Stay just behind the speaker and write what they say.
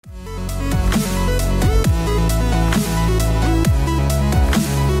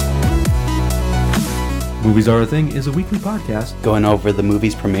Movies Are a Thing is a weekly podcast going over the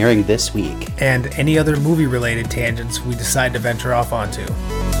movies premiering this week and any other movie-related tangents we decide to venture off onto.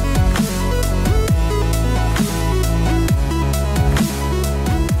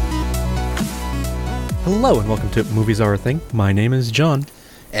 Hello and welcome to Movies Are a Thing. My name is John.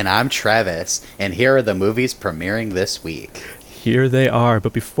 And I'm Travis, and here are the movies premiering this week. Here they are,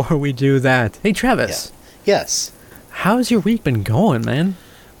 but before we do that, hey Travis. Yeah. Yes. How's your week been going, man?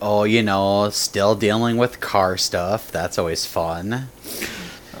 Oh, you know, still dealing with car stuff. That's always fun.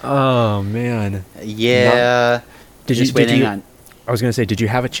 Oh man. Yeah. Did you? I was gonna say, did you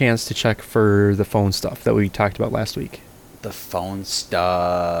have a chance to check for the phone stuff that we talked about last week? The phone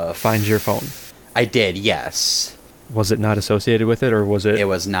stuff. Find your phone. I did, yes. Was it not associated with it, or was it? It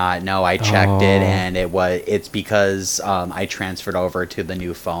was not. No, I checked it, and it's because I transferred over to the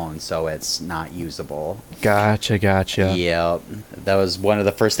new phone, so it's not usable. Gotcha. Yep. That was one of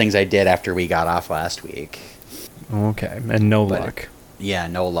the first things I did after we got off last week. Okay, and no luck. Yeah,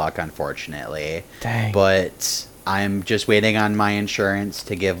 no luck, unfortunately. Dang. But I'm just waiting on my insurance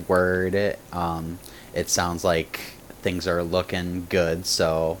to give word. It sounds like things are looking good,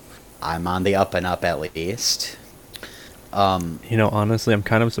 so I'm on the up and up at least. Honestly, I'm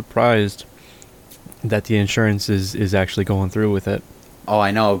kind of surprised that the insurance is actually going through with it. Oh,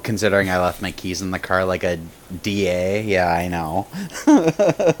 I know, considering I left my keys in the car like a DA. Yeah, I know.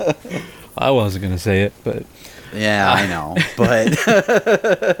 I wasn't going to say it, but... Yeah, I know, but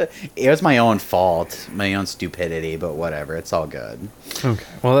it was my own fault, my own stupidity, but whatever, it's all good. Okay.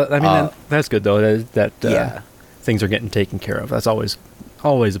 Well, I mean, that's good, though, that yeah. Things are getting taken care of. That's always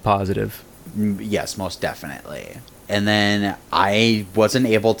a positive. Yes, most definitely. And then I wasn't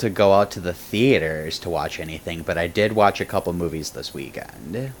able to go out to the theaters to watch anything, but I did watch a couple movies this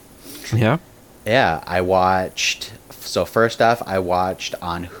weekend. Yeah? Yeah, I watched... So first off, I watched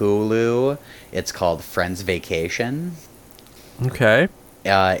on Hulu. It's called Friends Vacation. Okay.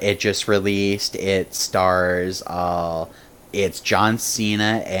 It just released. It stars... it's John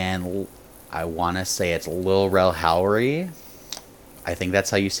Cena and I want to say it's Lil Rel Howery. I think that's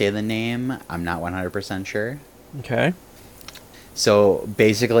how you say the name. I'm not 100% sure. Okay. So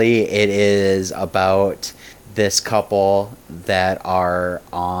basically it is about this couple that are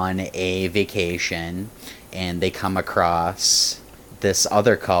on a vacation and they come across this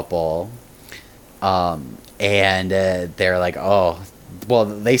other couple and they're like, oh, well,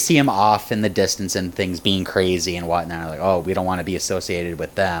 they see him off in the distance and things being crazy and whatnot. Like, oh, we don't want to be associated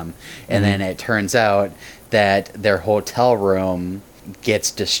with them. And then it turns out that their hotel room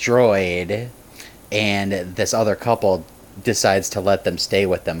gets destroyed and this other couple decides to let them stay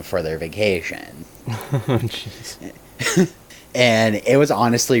with them for their vacation. Jeez. And it was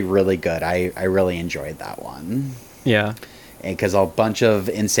honestly really good. I really enjoyed that one. Yeah. Because a bunch of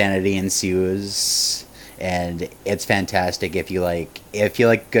insanity ensues, and it's fantastic. If you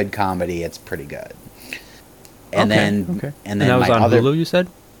like good comedy, it's pretty good. And okay. And that was on Hulu, you said?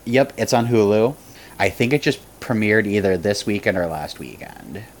 Yep, it's on Hulu. I think it just premiered either this weekend or last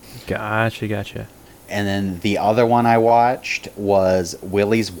weekend. Gotcha. And then the other one I watched was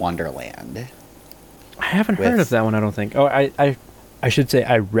Willy's Wonderland. I haven't heard of that one, I don't think. Oh, I should say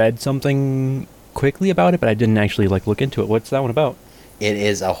I read something quickly about it, but I didn't actually look into it. What's that one about? It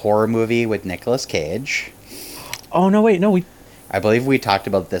is a horror movie with Nicolas Cage. Oh, no, wait, no, I believe we talked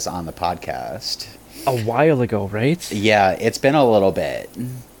about this on the podcast. A while ago, right? Yeah, it's been a little bit,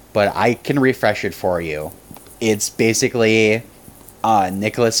 but I can refresh it for you. It's basically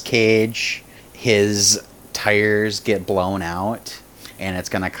Nicolas Cage, his tires get blown out, and it's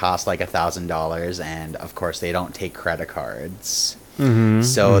going to cost like $1,000, and of course they don't take credit cards.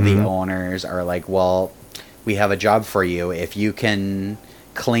 So the owners are like, well, we have a job for you. If you can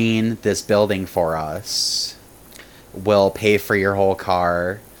clean this building for us, we'll pay for your whole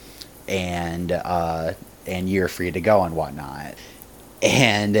car, and you're free to go and whatnot.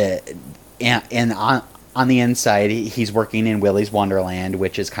 And on the inside, he's working in Willy's Wonderland,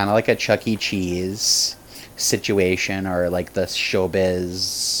 which is kind of like a Chuck E. Cheese situation, or like the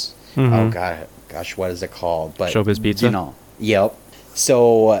Showbiz. Oh gosh, what is it called? But Showbiz Pizza. Yep.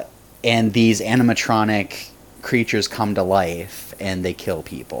 So, and these animatronic creatures come to life and they kill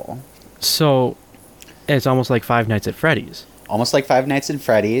people. So, it's almost like Five Nights at Freddy's. Almost like Five Nights at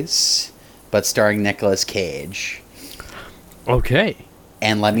Freddy's, but starring Nicolas Cage. Okay.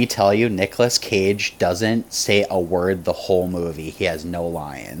 And let me tell you, Nicolas Cage doesn't say a word the whole movie. He has no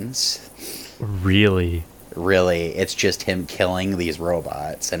lines. Really? Really. It's just him killing these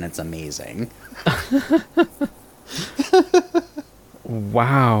robots, and it's amazing.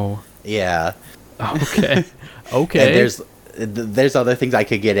 Wow. Yeah. Okay. Okay. And there's other things I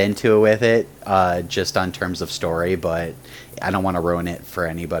could get into with it, just on terms of story, but I don't want to ruin it for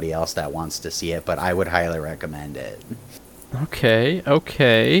anybody else that wants to see it, but I would highly recommend it.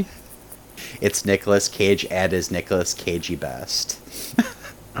 Okay. It's Nicolas Cage at his Nicolas Cagey best.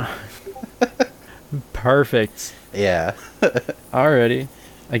 Perfect. Yeah. Alrighty.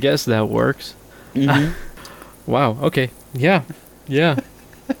 I guess that works. Mm-hmm. Wow. Okay. Yeah.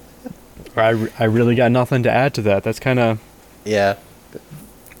 I really got nothing to add to that. That's kind of... Yeah.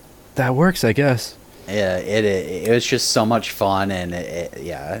 That works, I guess. Yeah, it was just so much fun, and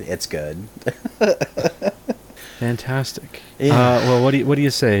it's good. Fantastic. Yeah. Well, what do you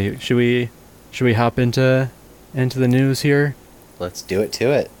say? Should we hop into the news here? Let's do it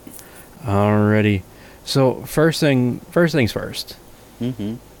to it. Alrighty. So first things first.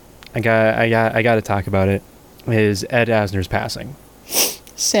 Mm-hmm. I got to talk about it. Is Ed Asner's passing?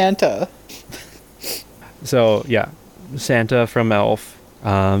 Santa. So yeah, Santa from Elf.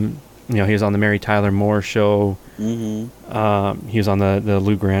 He was on the Mary Tyler Moore show. Mm-hmm. He was on the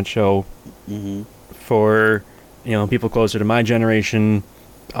Lou Grant show. Mm-hmm. For people closer to my generation,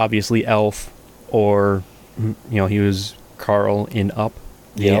 obviously Elf, or he was Carl in Up,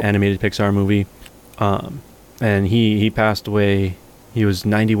 the animated Pixar movie. And he passed away. He was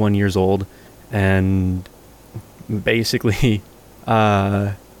 91 years old, and basically,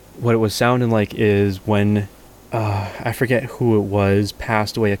 what it was sounding like is when I forget who it was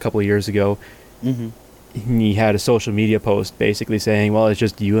passed away a couple of years ago. Mm-hmm. He had a social media post basically saying, "Well, it's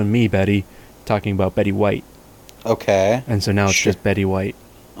just you and me, Betty," talking about Betty White. Okay. And so now it's just Betty White.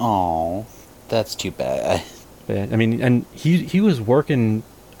 Oh, that's too bad. But, I mean, and he was working.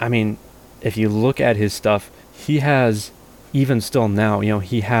 I mean, if you look at his stuff, he has, even still now,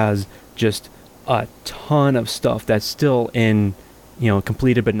 he has just a ton of stuff that's still in,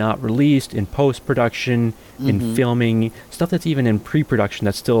 completed but not released, in post-production, in filming, stuff that's even in pre-production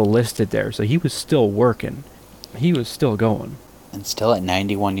that's still listed there. So he was still working. He was still going. And still at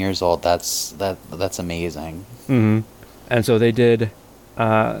 91 years old, that's amazing. Mm-hmm. And so they did,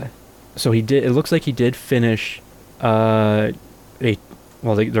 it looks like he did finish they're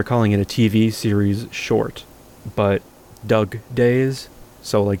calling it a TV series short, but Doug Days,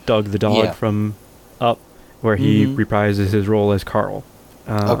 so like Doug the dog from Up, where he reprises his role as Carl.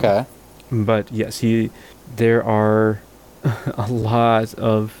 Okay. But yes, there are a lot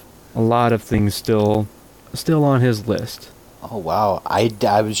of things still on his list. Oh wow! I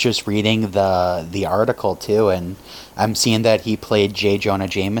was just reading the article too, and I'm seeing that he played J. Jonah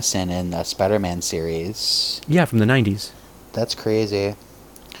Jameson in the Spider-Man series. Yeah, from the 90s. That's crazy.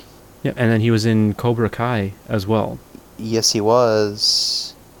 Yeah, and then he was in Cobra Kai as well. Yes, he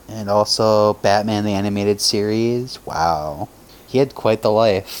was, and also Batman the Animated Series. Wow, he had quite the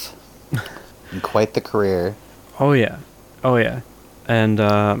life and quite the career. Oh yeah, and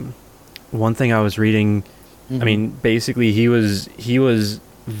one thing I was reading. I mean, basically, he was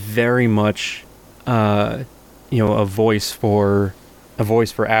very much, a voice for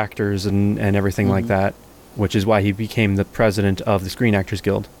actors and everything like that, which is why he became the president of the Screen Actors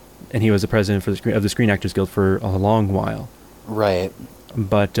Guild, and he was the president of the Screen Actors Guild for a long while. Right.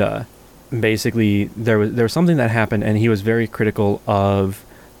 But basically, there was something that happened, and he was very critical of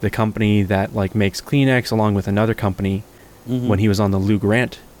the company that makes Kleenex, along with another company, when he was on the Lou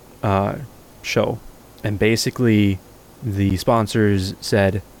Grant show. And basically, the sponsors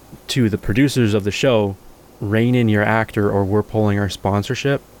said to the producers of the show, "Rein in your actor, or we're pulling our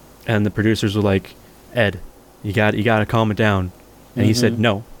sponsorship." And the producers were like, "Ed, you got to calm it down." And he said,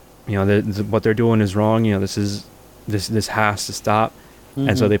 "No, what they're doing is wrong. This has to stop."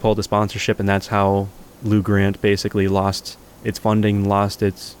 And so they pulled the sponsorship, and that's how Lou Grant basically lost its funding,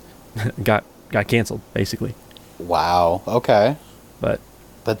 got canceled basically. Wow. Okay.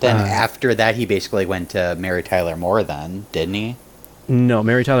 But then after that, he basically went to Mary Tyler Moore then, didn't he? No,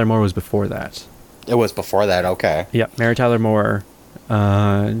 Mary Tyler Moore was before that. It was before that, okay. Yeah, Mary Tyler Moore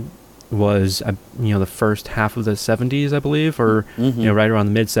was, the first half of the 70s, I believe, or, right around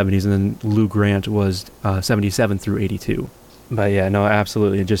the mid-70s, and then Lou Grant was 77 through 82. But yeah, no,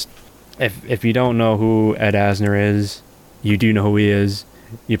 absolutely. Just, if you don't know who Ed Asner is, you do know who he is.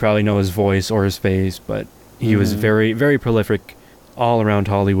 You probably know his voice or his face, but he was very, very prolific all around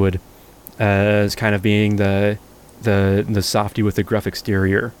Hollywood, as kind of being the softy with the gruff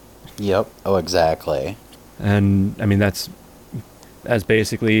exterior. Yep. Oh, exactly. And I mean that's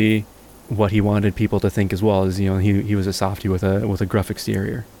basically what he wanted people to think as well. Is he was a softy with a gruff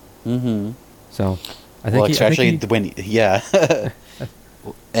exterior. Mm-hmm. So I think especially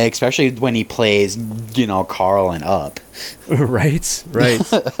when he plays Carl and Up. right.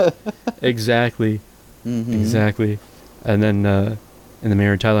 Exactly. Exactly. And then in the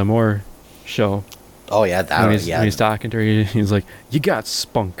Mary Tyler Moore show, Oh yeah, that when one. he's, Yeah. when he's talking to her, he's like, "You got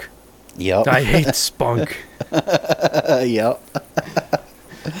spunk. Yep. I hate spunk." Yep.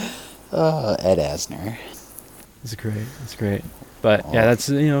 Ed Asner. It's great. It's great. But yeah, that's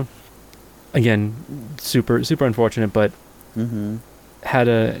again, super super unfortunate, but Mm-hmm. had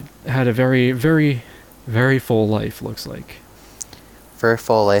a very very very full life, looks like. For a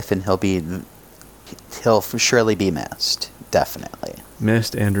full life, and he'll surely be missed. Definitely.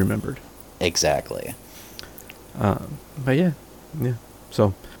 Missed and remembered. Exactly. But yeah.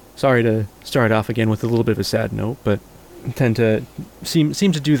 So sorry to start off again with a little bit of a sad note, but tend to seem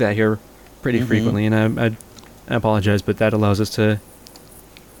to do that here pretty Mhm. frequently, and I apologize, but that allows us to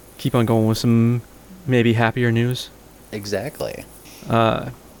keep on going with some maybe happier news. Exactly.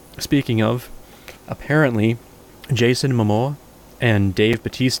 Speaking of, apparently, Jason Momoa and Dave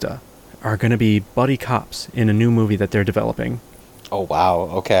Bautista are going to be buddy cops in a new movie that they're developing, Oh wow.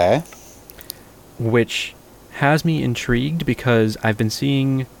 Okay. which has me intrigued because I've been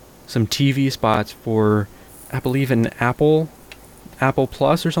seeing some TV spots for, I believe, an Apple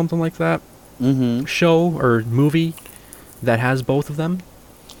Plus or something like that Mm-hmm. show or movie that has both of them.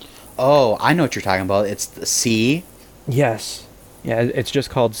 Oh, I know what you're talking about. It's the C. Yes. Yeah, it's just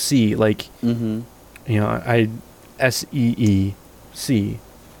called C, like, Mm-hmm. SEEC,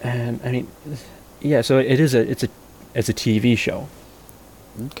 and I mean, yeah. So it's a TV show.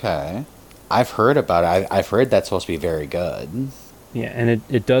 Okay. I've heard about it. I've heard that's supposed to be very good. Yeah, and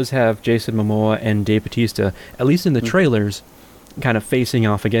it does have Jason Momoa and Dave Bautista, at least in the trailers, kind of facing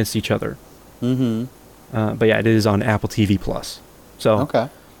off against each other. Mm-hmm. But yeah, it is on Apple TV Plus, so Okay.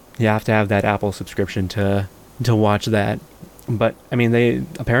 you have to have that Apple subscription to watch that. But I mean, they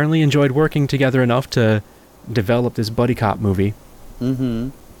apparently enjoyed working together enough to develop this buddy cop movie. Mm-hmm.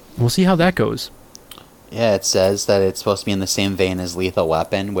 We'll see how that goes. Yeah, it says that it's supposed to be in the same vein as Lethal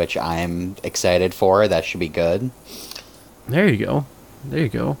Weapon, which I'm excited for. That should be good. There you go. There you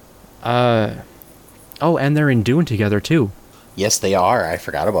go. Oh, and they're in Dune together too. Yes, they are. I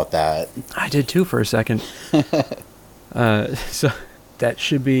forgot about that. I did too for a second. So that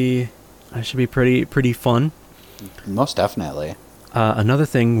should be pretty fun. Most definitely. Another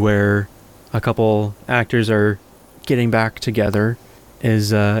thing where a couple actors are getting back together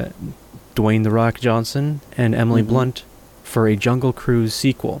is Dwayne "The Rock" Johnson and Emily Mhm. Blunt for a Jungle Cruise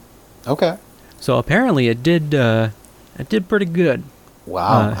sequel. Okay. So apparently it did pretty good.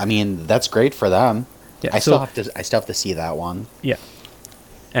 Wow. I mean, that's great for them. Yeah, I so- still have to see that one. Yeah.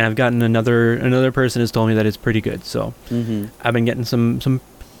 And I've gotten another person has told me that it's pretty good. So Mm-hmm. I've been getting some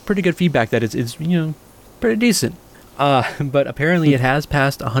pretty good feedback that it's pretty decent. But apparently it has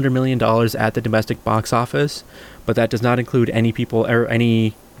passed $100 million at the domestic box office, but that does not include any people or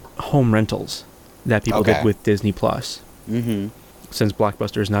any home rentals that people Okay. did with Disney Plus, Mm-hmm. since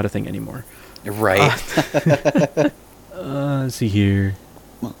Blockbuster is not a thing anymore. Right. Let's see here.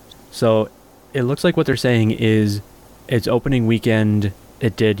 So it looks like what they're saying is its opening weekend,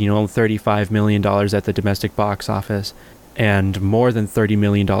 it did, $35 million at the domestic box office and more than $30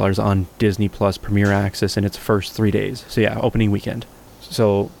 million on Disney Plus Premier Access in its first 3 days. So yeah, opening weekend.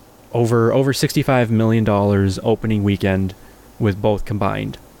 So over $65 million opening weekend with both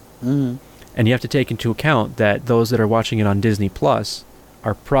combined. Mm-hmm. And you have to take into account that those that are watching it on Disney Plus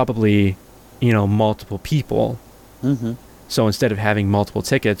are probably, multiple people. Mm-hmm. So instead of having multiple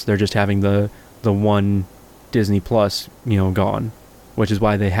tickets, they're just having the one Disney Plus, gone, which is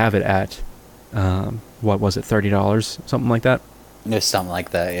why they have it at, what was it, $30, something like that. There's something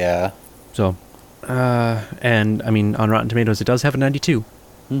like that, yeah. So, and I mean, on Rotten Tomatoes, it does have a 92.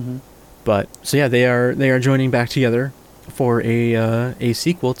 Mm-hmm. But so yeah, they are joining back together for a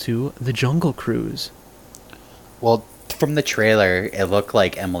sequel to The Jungle Cruise. Well, from the trailer, it looked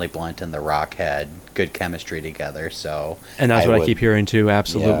like Emily Blunt and The Rock had good chemistry together, so... And that's what I keep hearing too.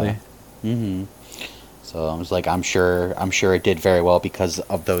 Absolutely. Yeah. Mm-hmm. So I was like, I'm sure it did very well because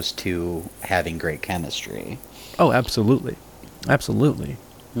of those two having great chemistry. Oh, absolutely, absolutely.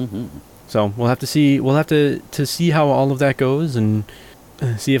 Mm-hmm. So we'll have to see. We'll have to see how all of that goes, and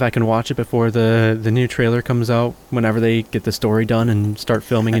see if I can watch it before the new trailer comes out. Whenever they get the story done and start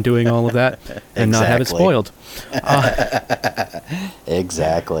filming and doing all of that, and not have it Exactly. spoiled.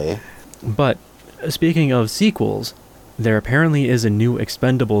 Exactly. But speaking of sequels, there apparently is a new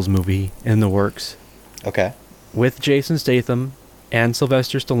Expendables movie in the works Okay. with Jason Statham and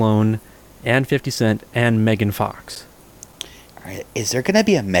Sylvester Stallone and 50 Cent and Megan Fox. All right. Is there gonna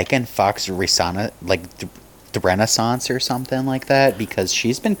be a Megan Fox the Renaissance or something like that? Because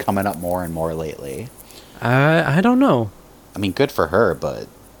she's been coming up more and more lately. I don't know. I mean, good for her, but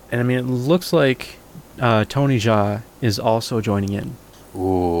And I mean, it looks like Tony Jaa is also joining in.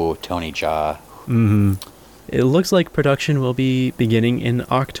 Ooh, Tony Jaa. Mm-hmm. It looks like production will be beginning in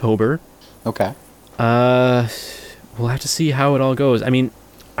October. Okay. We'll have to see how it all goes. I mean,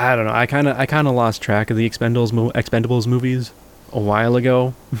 I don't know. I kind of lost track of the Expendables movies a while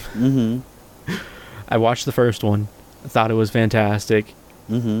ago. Mm-hmm. I watched the first one. I thought it was fantastic.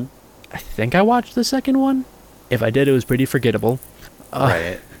 Mm-hmm. I think I watched the second one. If I did, it was pretty forgettable.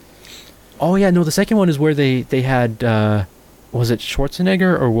 Right. Oh yeah, no, the second one is where they had was it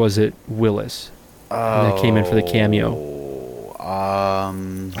Schwarzenegger or was it Willis? That came in for the cameo.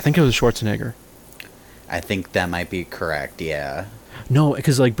 I think it was Schwarzenegger. I think that might be correct. Yeah. No,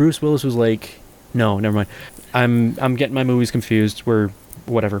 because like Bruce Willis was like, no, never mind. I'm getting my movies confused.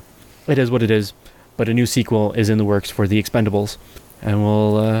 Whatever. It is what it is. But a new sequel is in the works for The Expendables, and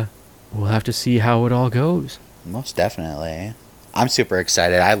we'll have to see how it all goes. Most definitely. I'm super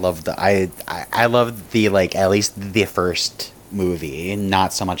excited. I love I love the like at least the first movie,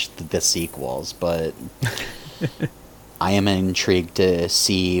 not so much the sequels, but I am intrigued to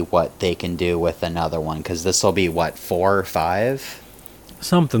see what they can do with another one, because this will be what, 4 or 5?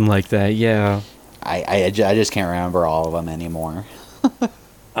 Something like that, yeah. I just can't remember all of them anymore.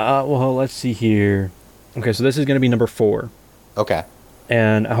 Well, let's see here. Okay, so this is going to be number 4. Okay.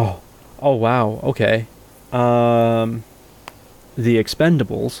 And oh wow, okay. The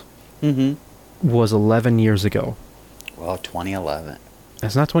Expendables was 11 years ago. Well, 2011.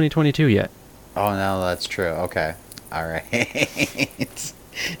 That's not 2022 yet. Oh no, that's true. Okay. All right.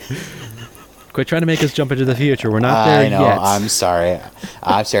 Quit trying to make us jump into the future. We're not there yet. I know. I'm sorry.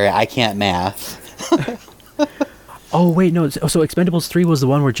 I can't math. Oh wait, no. So Expendables 3 was the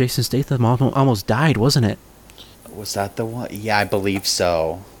one where Jason Statham almost died, wasn't it? Was that the one? Yeah, I believe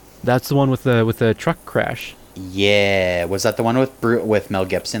so. That's the one with the truck crash. Yeah, was that the one with Mel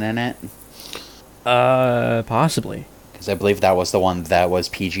Gibson in it? Possibly. Because I believe that was the one that was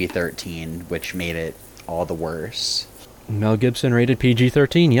PG-13, which made it all the worse. Mel Gibson rated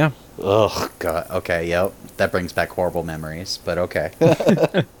PG-13, yeah. Ugh, God. Okay, yep. That brings back horrible memories, but okay.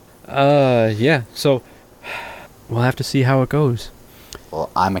 Yeah. So we'll have to see how it goes. Well,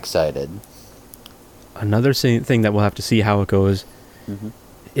 I'm excited. Another thing that we'll have to see how it goes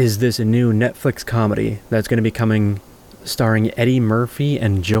is this new Netflix comedy that's going to be coming, starring Eddie Murphy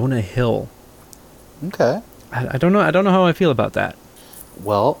and Jonah Hill. Okay. I don't know. I don't know how I feel about that.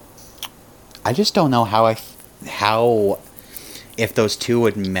 Well, I just don't know how if those two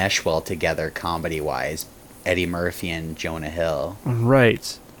would mesh well together comedy-wise, Eddie Murphy and Jonah Hill.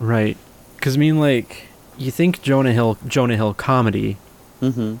 Right. Because I mean, like, you think Jonah Hill comedy.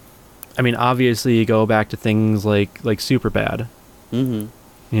 Mm-hmm. I mean, obviously, you go back to things like Superbad. Mm-hmm.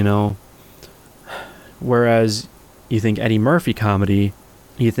 You know. Whereas, you think Eddie Murphy comedy,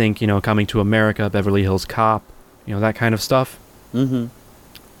 you think, Coming to America, Beverly Hills Cop, that kind of stuff. Mm-hmm.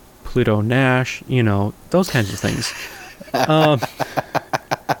 Pluto Nash, those kinds of things.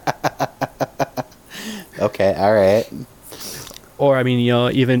 Okay, all right. Or I mean,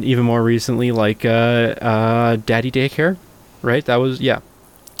 even more recently, like Daddy Daycare, right? That was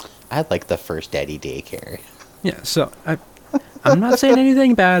I like the first Daddy Daycare. Yeah. So I'm not saying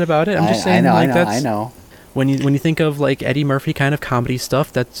anything bad about it. I'm just saying I know. When you think of like Eddie Murphy kind of comedy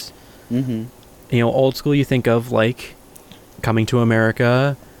stuff, that's old school. You think of like Coming to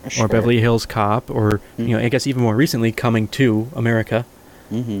America. Sure. Or Beverly Hills Cop, or I guess even more recently, Coming to America.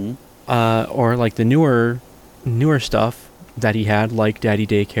 Mm-hmm. Or like the newer stuff that he had, like Daddy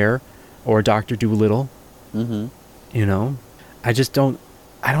Daycare, or Dr. Dolittle. Mm-hmm. I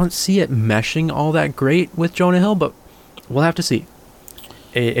don't see it meshing all that great with Jonah Hill, but we'll have to see.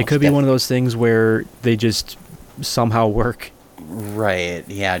 It could be one of those things where they just somehow work. Right,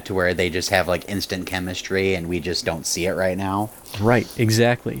 yeah, to where they just have like instant chemistry and we just don't see it right now. Right,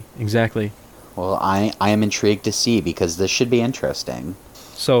 exactly. Well, I am intrigued to see, because this should be interesting.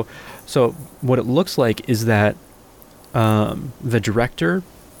 So what it looks like is that the director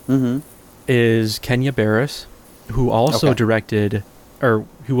is Kenya Barris, who also directed, or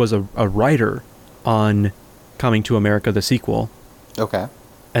who was a writer on Coming to America, the sequel. Okay.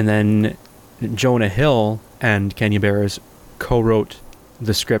 And then Jonah Hill and Kenya Barris co-wrote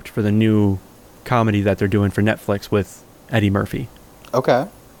the script for the new comedy that they're doing for Netflix with Eddie Murphy. Okay.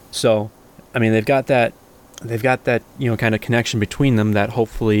 So, I mean, they've got that kind of connection between them that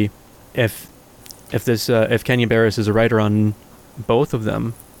hopefully, if Kenya Barris is a writer on both of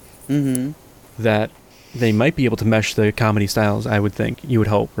them, that they might be able to mesh the comedy styles. I would think, you would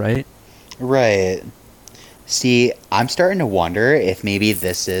hope, right? Right. See, I'm starting to wonder if maybe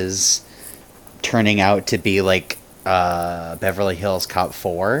this is turning out to be like Beverly Hills Cop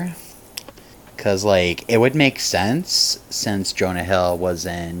 4, Because, like, it would make sense since Jonah Hill was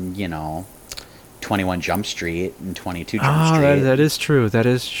in, 21 Jump Street and 22 Jump Street. That is true. That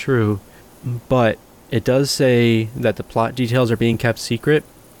is true. But it does say that the plot details are being kept secret,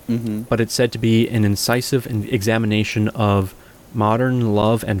 but it's said to be an incisive examination of modern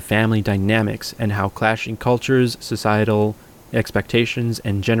love and family dynamics and how clashing cultures, societal expectations,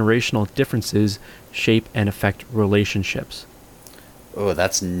 and generational differences shape and affect relationships. Oh,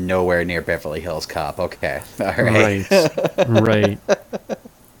 that's nowhere near Beverly Hills Cop. Okay. All right. Right.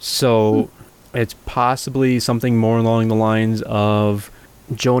 So it's possibly something more along the lines of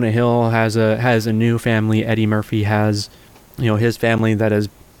Jonah Hill has a new family. Eddie Murphy has, his family that has,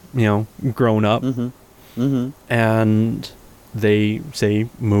 grown up. And they say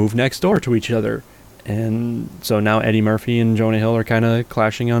move next door to each other. And so now Eddie Murphy and Jonah Hill are kind of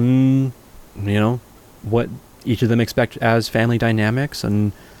clashing on, what each of them expect as family dynamics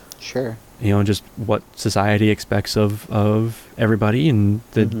and sure, just what society expects of everybody and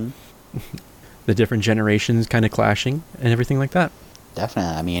the different generations kind of clashing and everything like that.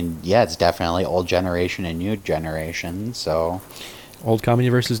 Definitely. I mean, yeah, it's definitely old generation and new generation. So old comedy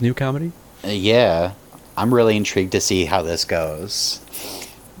versus new comedy. Yeah, I'm really intrigued to see how this goes.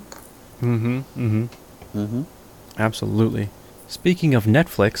 Absolutely. Speaking of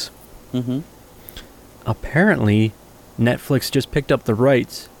Netflix, apparently Netflix just picked up the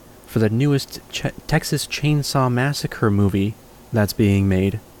rights for the newest Texas Chainsaw Massacre movie that's being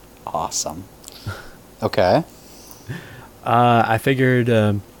made. Awesome. Okay. I figured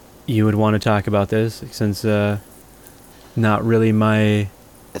you would want to talk about this since not really my...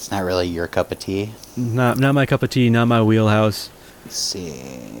 It's not really your cup of tea? Not my cup of tea, not my wheelhouse. Let's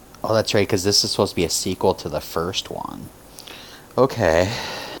see. Oh, that's right, because this is supposed to be a sequel to the first one. Okay.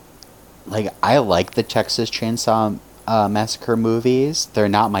 Like, I like the Texas Chainsaw Massacre movies. They're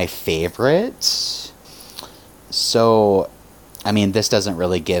not my favorite. So, I mean, this doesn't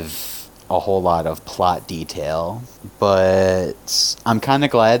really give a whole lot of plot detail. But I'm kind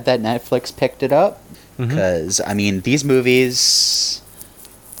of glad that Netflix picked it up. Because, I mean, these movies...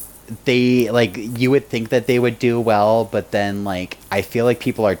 They, like, you would think that they would do well, but then, like, I feel like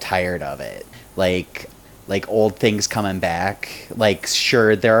people are tired of it. Like old things coming back. Like,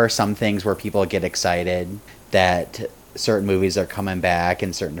 sure, there are some things where people get excited that certain movies are coming back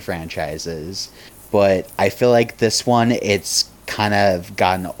in certain franchises. But I feel like this one, it's kind of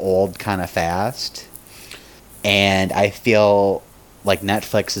gotten old kind of fast. And I feel like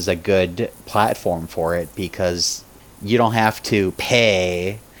Netflix is a good platform for it because you don't have to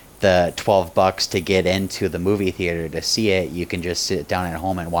pay the $12 to get into the movie theater to see it. You can just sit down at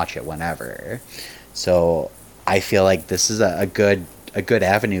home and watch it whenever. So I feel like this is a good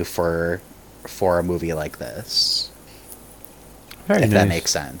avenue for a movie like this. Very if nice. that makes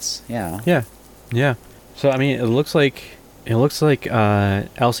sense. Yeah. Yeah. So I mean, it looks like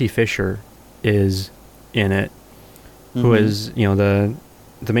Elsie Fisher is in it, who is the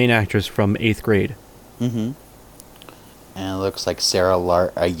main actress from 8th Grade. And it looks like Sarah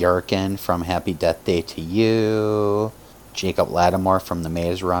Yarkin from Happy Death Day to You, Jacob Lattimore from The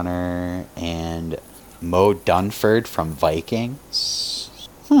Maze Runner, and Mo Dunford from Vikings.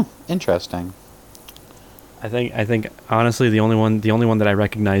 Interesting. I think honestly the only one that I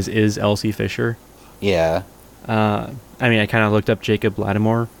recognize is Elsie Fisher. Yeah. I mean, I kind of looked up Jacob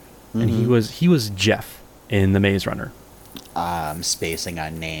Lattimore, and he was Jeff in The Maze Runner. I'm spacing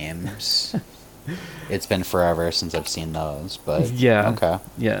on names. It's been forever since I've seen those, but yeah. Okay.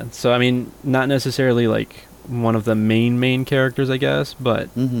 Yeah. So I mean, not necessarily like one of the main characters, I guess, but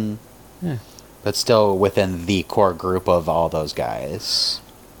yeah. But still within the core group of all those guys.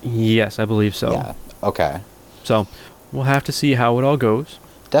 Yes, I believe so. Yeah. Okay. So we'll have to see how it all goes.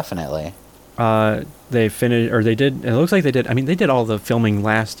 Definitely. They finished, or they did. It looks like they did. I mean, they did all the filming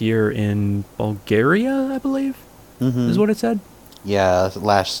last year in Bulgaria, I believe. Is what it said. Yeah,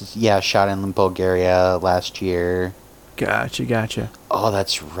 shot in Bulgaria last year. Gotcha. Oh,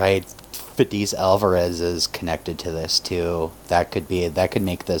 that's right. Fadiz Alvarez is connected to this too. That could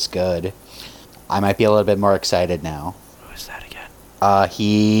make this good. I might be a little bit more excited now. Who is that again?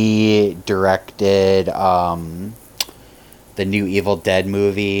 He directed the new Evil Dead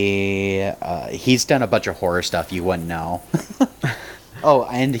movie. He's done a bunch of horror stuff you wouldn't know. Oh,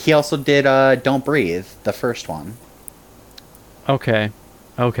 and he also did Don't Breathe, the first one. Okay.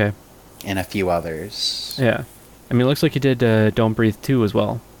 And a few others. Yeah. I mean, it looks like he did Don't Breathe 2 as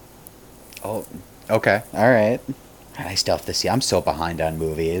well. Oh, okay. All right. I still have to see. I'm so behind on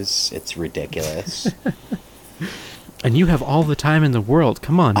movies. It's ridiculous. And you have all the time in the world.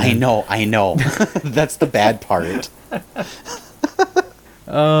 Come on, man. I know. That's the bad part.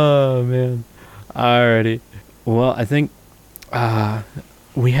 Oh, man. Alrighty. Well, I think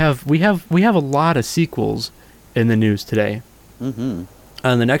we have a lot of sequels in the news today. Mm-hmm.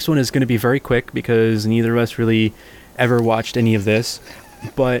 And the next one is going to be very quick because neither of us really ever watched any of this.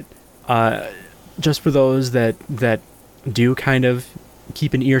 But just for those that do kind of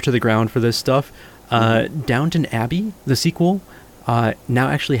keep an ear to the ground for this stuff, Downton Abbey, the sequel, now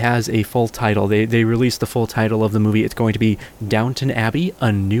actually has a full title. They released the full title of the movie. It's going to be Downton Abbey: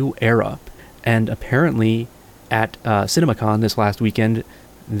 A New Era. And apparently at CinemaCon this last weekend,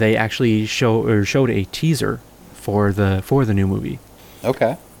 they actually showed a teaser for the new movie.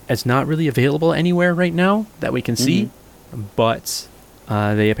 Okay. It's not really available anywhere right now that we can see, but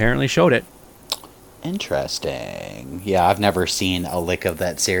they apparently showed it. Interesting. Yeah, I've never seen a lick of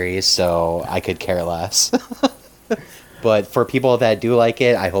that series, so I could care less. But for people that do like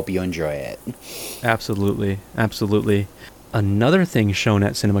it, I hope you enjoy it. Absolutely. Absolutely. Another thing shown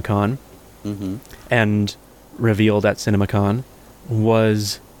at CinemaCon and revealed at CinemaCon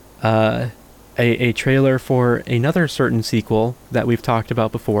was a trailer for another certain sequel that we've talked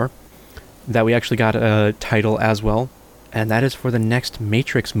about before, that we actually got a title as well, and that is for the next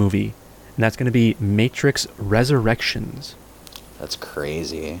Matrix movie, and that's going to be Matrix Resurrections. That's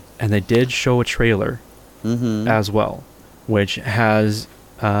crazy. And they did show a trailer as well, which has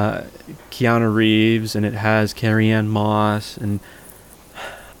Keanu Reeves, and it has Carrie-Anne Moss, and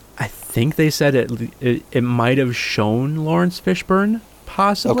I think they said it might have shown Lawrence Fishburne,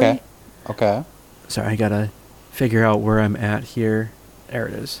 possibly. Okay. Sorry, I gotta figure out where I'm at here. There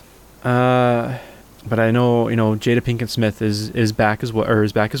it is. But I know, Jada Pinkett Smith is back as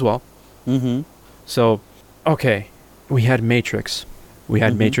well, Mm-hmm. So, okay, we had Matrix, we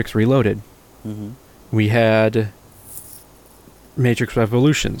had Matrix Reloaded, we had Matrix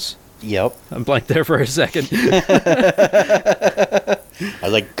Revolutions. Yep. I'm blank there for a second. I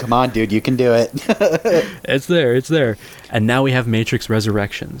was like, come on, dude, you can do it. It's there. And now we have Matrix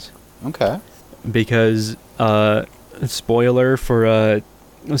Resurrections. Okay. Because, spoiler for a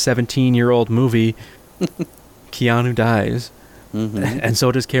 17-year-old movie, Keanu dies. And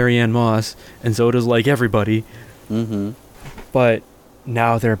so does Carrie-Anne Moss. And so does, everybody. But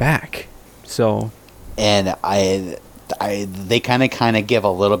now they're back. So... And they kind of give a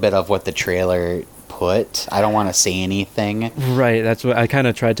little bit of what the trailer put. I don't want to say anything. Right, that's what I kind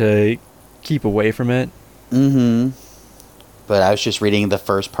of tried to keep away from it. But I was just reading the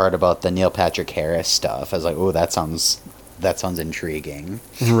first part about the Neil Patrick Harris stuff. I was like, oh, that sounds intriguing.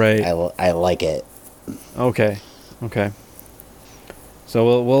 Right. I like it. Okay.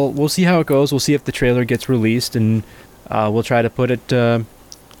 So we'll see how it goes. We'll see if the trailer gets released, and we'll try to put it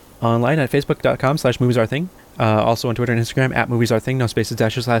online at facebook.com/moviesaretthing. Also on Twitter and Instagram at @moviesaretthing. No spaces,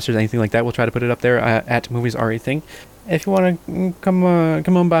 dashes, slashes, anything like that. We'll try to put it up there at @moviesaretthing. If you want to come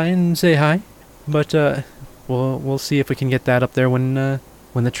on by and say hi, but we'll see if we can get that up there when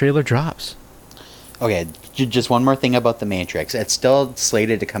the trailer drops. Okay, just one more thing about The Matrix. It's still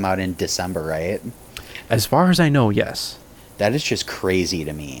slated to come out in December, right? As far as I know, yes. That is just crazy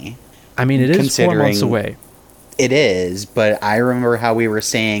to me. I mean, it is 4 months away. It is, but I remember how we were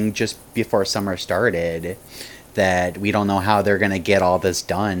saying just before summer started that we don't know how they're going to get all this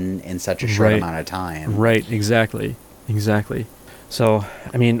done in such a short amount of time. Right, exactly. So,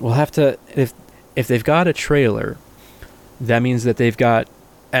 I mean, we'll have to... If they've got a trailer, that means that they've got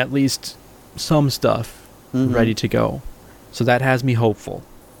at least some stuff ready to go. So that has me hopeful.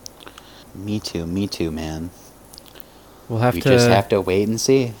 Me too, man. We'll have we just have to wait and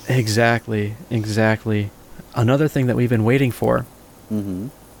see. Exactly. Another thing that we've been waiting for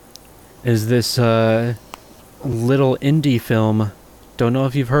is this little indie film. Don't know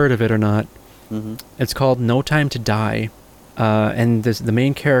if you've heard of it or not. It's called No Time to Die. And the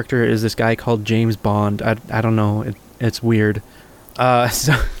main character is this guy called James Bond. I don't know. It's weird.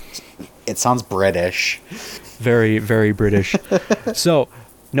 So it sounds British. Very, very British. So,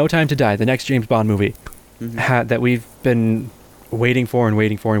 No Time to Die, the next James Bond movie that we've been waiting for,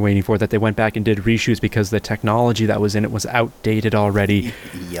 that they went back and did reshoots because the technology that was in it was outdated already.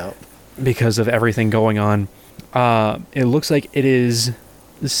 Yep. Because of everything going on. It looks like it is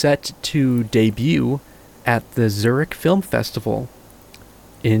set to debut at the Zurich Film Festival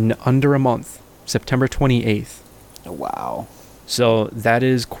in under a month, September 28th. Wow. So that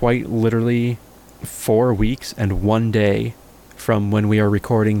is quite literally 4 weeks and 1 day from when we are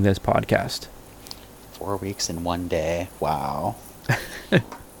recording this podcast. 4 weeks and 1 day. Wow.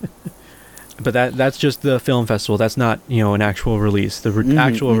 But that's just the film festival. That's not, an actual release. The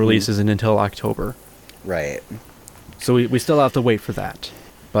actual release isn't until October. Right. So we still have to wait for that.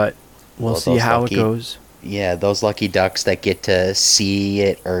 But we'll see how it goes. Yeah, those lucky ducks that get to see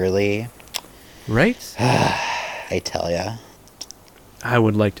it early. Right? I tell ya. I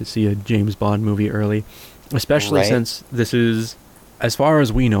would like to see a James Bond movie early, especially Right. since this is, as far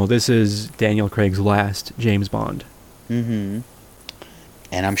as we know, this is Daniel Craig's last James Bond. Mm-hmm.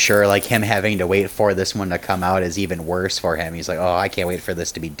 And I'm sure like him having to wait for this one to come out is even worse for him. He's like, oh, I can't wait for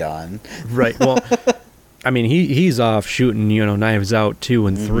this to be done. Right. Well, I mean, he's off shooting, Knives Out 2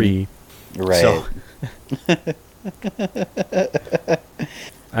 and 3. Right. So,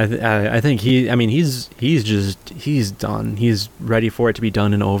 I think he's done. He's ready for it to be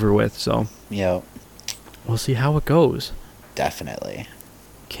done and over with. So Yep. we'll see how it goes. Definitely.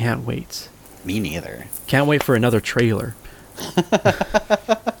 Can't wait. Me neither. Can't wait for another trailer.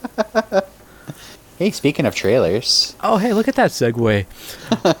 Hey, speaking of trailers. Oh, hey, look at that segue.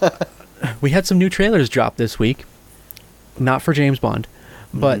 We had some new trailers drop this week. Not for James Bond,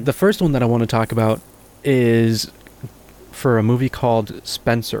 but the first one that I want to talk about is for a movie called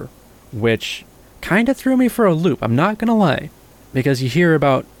Spencer, which kind of threw me for a loop. I'm not going to lie. Because you hear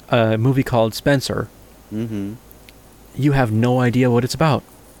about a movie called Spencer, Mm-hmm. you have no idea what it's about.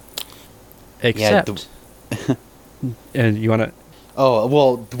 Except... and you want to... Oh,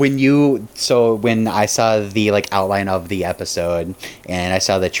 well, when I saw the like outline of the episode and I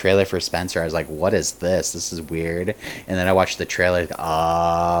saw the trailer for Spencer, I was like, what is this? This is weird. And then I watched the trailer.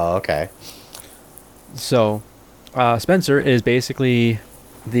 Oh, okay. So, Spencer is basically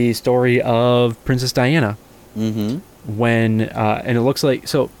the story of Princess Diana. Mm-hmm. When and it looks like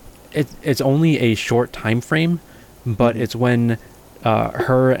it's only a short time frame, but it's when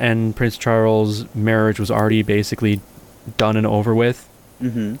her and Prince Charles' marriage was already basically done and over with.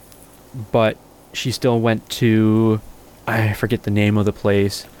 Mm-hmm. But she still went to, I forget the name of the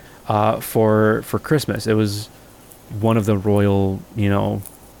place, for Christmas. It was one of the royal,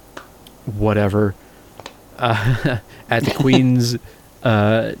 whatever, at the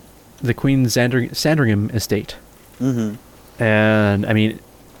Queen's Sandringham estate. Mm-hmm. And I mean,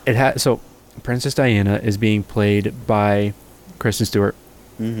 so Princess Diana is being played by Kristen Stewart,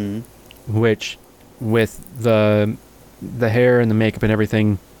 Mm-hmm. which with the hair and the makeup and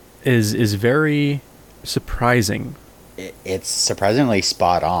everything is very surprising. It's surprisingly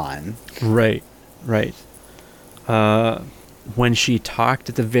spot on. Right. When she talked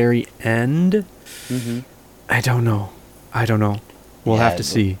at the very end, Mm-hmm. I don't know. We'll Yeah, have to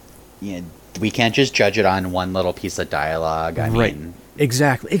see. Yeah, we can't just judge it on one little piece of dialogue. I Right. mean,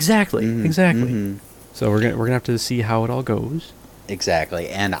 Exactly. Mhm, mhm. So we're gonna have to see how it all goes. exactly.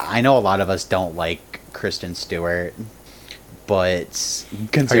 And I know a lot of us don't like Kristen Stewart, but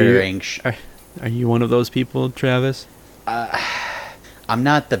considering Are you one of those people, Travis? I'm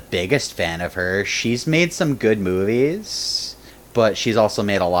not the biggest fan of her, she's made some good movies, but she's also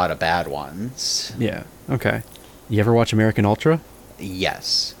made a lot of bad ones. Yeah. Okay. You ever watch American Ultra?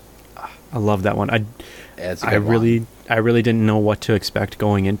 Yes, I love that one. it's a I good really didn't know what to expect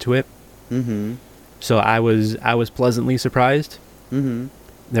going into it. Mm-hmm. So I was pleasantly surprised. Mm-hmm.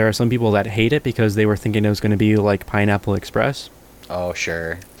 There are some people that hate it because they were thinking it was going to be like Pineapple Express. Oh,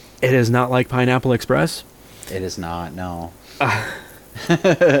 sure. It is not like Pineapple Express, It is not, no.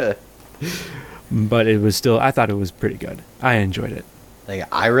 but it was still, I thought it was pretty good. I enjoyed it. Like,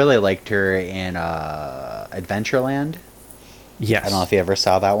 I really liked her in Adventureland. Yes. I don't know if you ever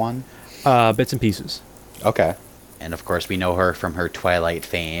saw that one. Bits and pieces. Okay. And of course, we know her from her Twilight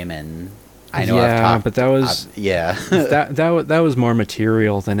fame, and I know Yeah, but that was yeah. that was more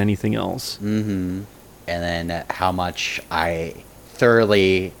material than anything else. Mm-hmm. And then how much I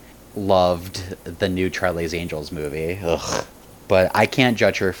thoroughly loved the new Charlie's Angels movie. Ugh. But I can't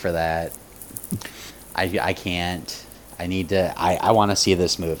judge her for that. I can't. I need to. I want to see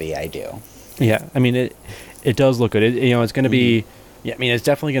this movie. I do. Yeah, I mean it does look good. It's going to be. Yeah, I mean it's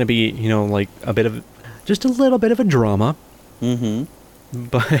definitely going to be like a bit of just a little bit of a drama. Mm-hmm.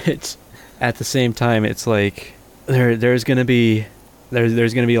 But at the same time, it's like there's going to be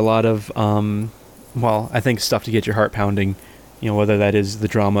there's going to be a lot of I think stuff to get your heart pounding. Whether that is the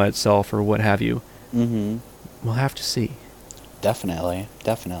drama itself or what have you. Mm-hmm. We'll have to see. Definitely.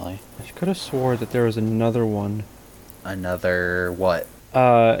 I could have swore that there was another one. Another what?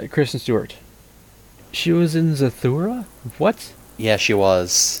 Kristen Stewart. She was in Zathura? What? Yeah, she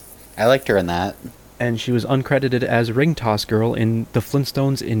was. I liked her in that. And she was uncredited as ring toss girl in The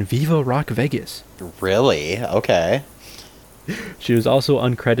Flintstones in Viva Rock Vegas. Really? Okay. She was also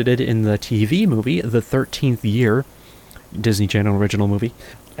uncredited in the TV movie The 13th Year, Disney Channel original movie,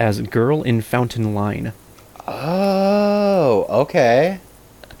 as Girl in Fountain Line. Oh, okay.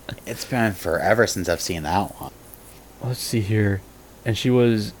 It's been forever since I've seen that one. Let's see here. And she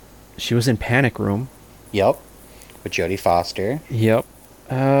was in Panic Room. Yep. With Jodie Foster. Yep.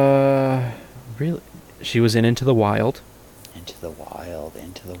 Really? She was in Into the Wild, Into the Wild,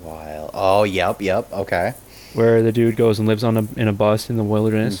 Into the Wild. Oh, yep, okay. where the dude goes and lives in a bus in the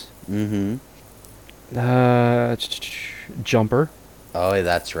wilderness. Mm-hmm. Jumper. Oh,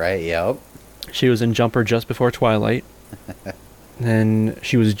 that's right, yep. She was in Jumper just before Twilight. Then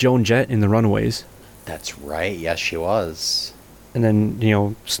she was Joan Jett in The Runaways. That's right, yes, she was. And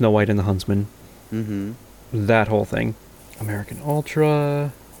then, Snow White and the Huntsman. Mm-hmm. That whole thing. American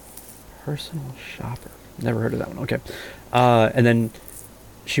Ultra. Personal Shopper. Never heard of that one. Okay. And then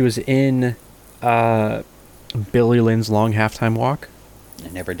she was in Billy Lynn's Long Halftime Walk. I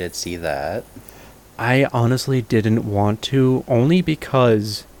never did see that. I honestly didn't want to, only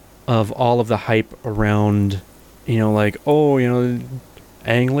because of all of the hype around, Ang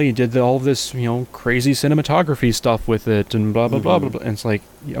Lee did all this, crazy cinematography stuff with it and blah, blah, blah, blah, blah. And it's like,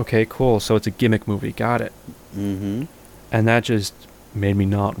 okay, cool. So it's a gimmick movie. Got it. Mm-hmm. And that just made me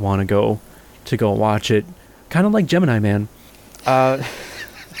not want to go watch it. Kind of like Gemini Man. I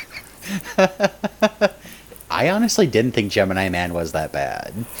honestly didn't think Gemini Man was that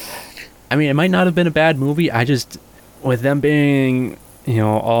bad. I mean, it might not have been a bad movie. I just, with them being,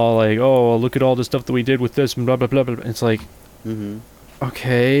 all like, oh, look at all the stuff that we did with this and blah, blah, blah, blah. It's like,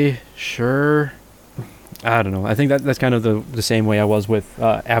 okay, sure. I don't know. I think that's kind of the same way I was with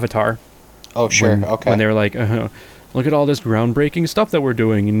Avatar. Oh, sure. Okay. When they were like, look at all this groundbreaking stuff that we're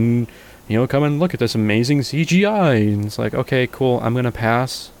doing, and come and look at this amazing CGI. And it's like, okay, cool. I'm gonna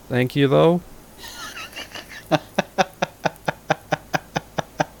pass. Thank you, though.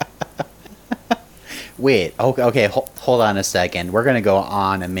 Wait. Okay. Hold on a second. We're gonna go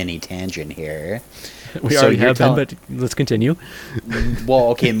on a mini tangent here. We already have been, but let's continue. Well,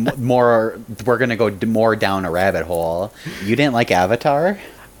 okay. More. We're gonna go more down a rabbit hole. You didn't like Avatar?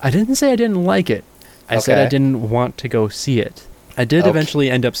 I didn't say I didn't like it. I said I didn't want to go see it. I did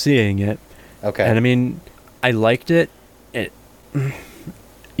eventually end up seeing it. Okay. And I mean, I liked it.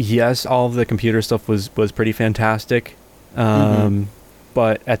 Yes, all of the computer stuff was pretty fantastic.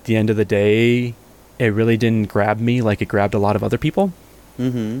 But at the end of the day, it really didn't grab me like it grabbed a lot of other people.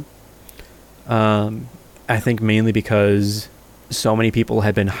 I think mainly because so many people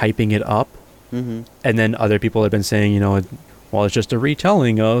had been hyping it up. And then other people had been saying, well, it's just a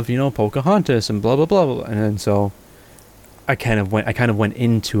retelling of, Pocahontas and blah, blah, blah, blah. And then so I kind of went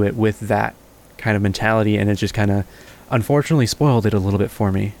into it with that kind of mentality, and it just kind of unfortunately spoiled it a little bit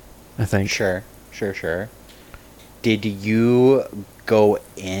for me, I think. Sure. Did you go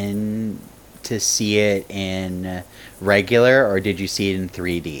in to see it in regular, or did you see it in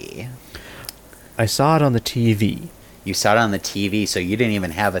 3D? I saw it on the TV. You saw it on the TV, so you didn't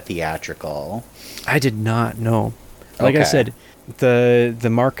even have a theatrical. I did not know. Like I said, the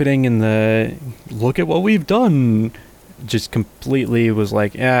marketing and the look at what we've done just completely was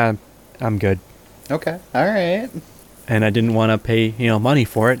like, yeah, I'm good. Okay, all right. And I didn't want to pay, money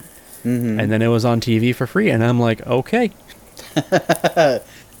for it. And then it was on TV for free, and I'm like, okay.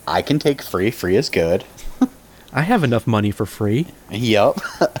 I can take free. Free is good. I have enough money for free. Yep.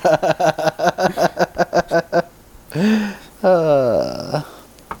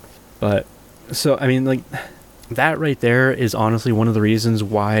 But, so, I mean, like, that right there is honestly one of the reasons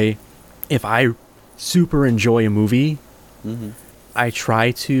why, if I super enjoy a movie, I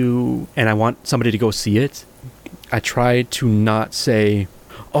try to, and I want somebody to go see it, I try to not say,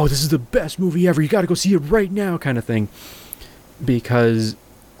 oh, this is the best movie ever, you gotta go see it right now, kind of thing. Because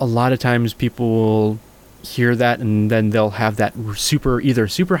a lot of times people will hear that, and then they'll have that either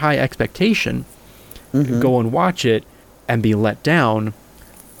super high expectation, go and watch it, and be let down,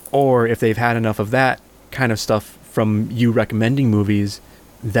 or if they've had enough of that kind of stuff from you recommending movies,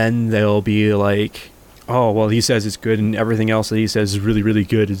 then they'll be like, oh, well, he says it's good, and everything else that he says is really, really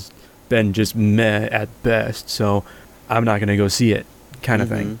good has been just meh at best, so I'm not going to go see it, kind of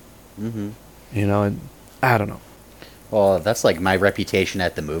thing. And I don't know. Well, that's like my reputation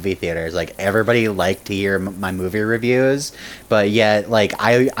at the movie theaters. Like, everybody liked to hear my movie reviews, but yet, like,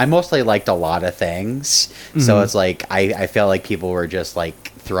 I mostly liked a lot of things. So it's like, I feel like people were just,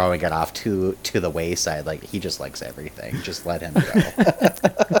 like, throwing it off to the wayside. Like, he just likes everything. Just let him go.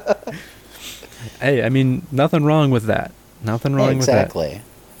 Hey, I mean, nothing wrong with that. Nothing wrong with that. Exactly.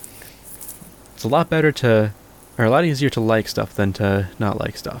 It's a lot easier to like stuff than to not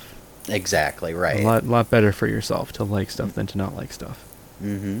like stuff. Exactly, right. A lot better for yourself to like stuff than to not like stuff.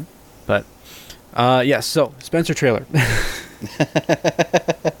 But, yes, so, Spencer trailer.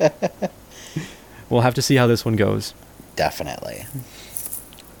 We'll have to see how this one goes. Definitely.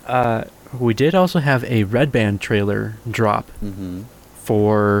 We did also have a Red Band trailer drop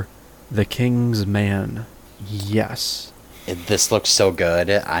for The King's Man. Yes. This looks so good.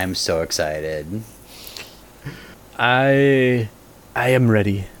 I'm so excited. I am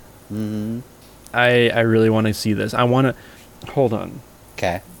ready. Hmm. I really want to see this. I want to hold on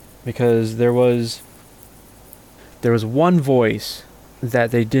Okay. because there was one voice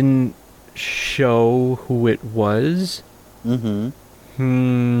that they didn't show who it was. Mm-hmm.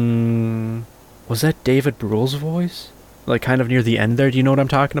 Was that David Bruhl's voice? Like kind of near the end there. Do you know what I'm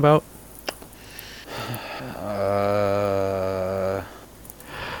talking about?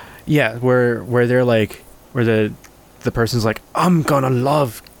 Yeah, where they're like, where the person's like, I'm gonna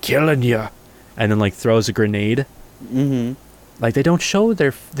love killing you, and then like throws a grenade. Mm-hmm. Like they don't show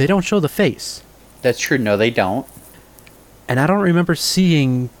the face, That's true. No, they don't. and I don't remember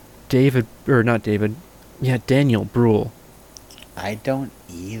seeing David or not David, yeah, Daniel Bruhl. I don't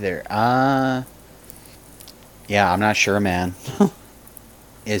either. Yeah, I'm not sure, man.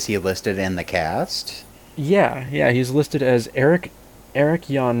 Is he listed in the cast? Yeah, he's listed as Eric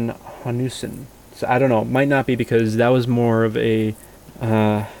Jan Hanussen. So I don't know, might not be because that was more of a,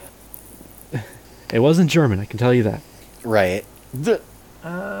 it wasn't German. I can tell you that. Right.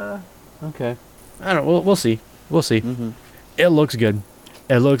 Okay. I don't. We'll see. We'll see. Mm-hmm. It looks good.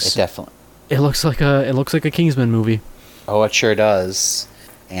 It It looks. definitely. It looks like a Kingsman movie. Oh, it sure does.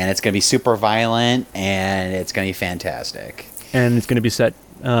 And it's gonna be super violent, and it's gonna be fantastic. And it's going to be set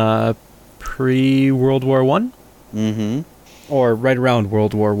pre World War One, Mm-hmm. or right around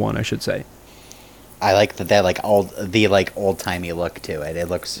World War One, I should say. I like that like old timey look to it. It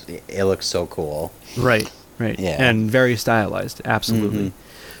looks so cool. Right. Yeah. And very stylized. Absolutely.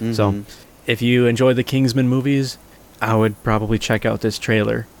 Mhm. So, Mhm. if you enjoy the Kingsman movies, I would probably check out this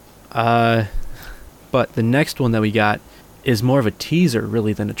trailer. But the next one that we got is more of a teaser,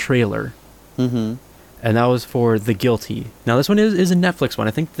 really, than a trailer. Mm-hmm. And that was for The Guilty. Now, this one is a Netflix one.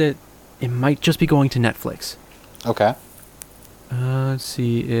 I think that it might just be going to Netflix. Okay. Let's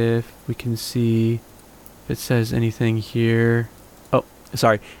see if we can see if it says anything here. Oh,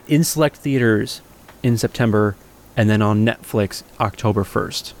 sorry. In select theaters in September, and then on Netflix October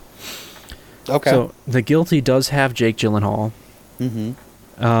 1st. Okay. So, The Guilty does have Jake Gyllenhaal,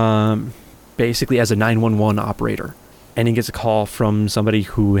 Mm-hmm. basically as a 911 operator. And he gets a call from somebody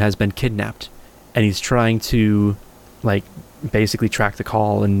who has been kidnapped. And he's trying to, like, basically track the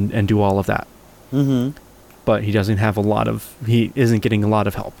call and do all of that. Mm-hmm. But he isn't getting a lot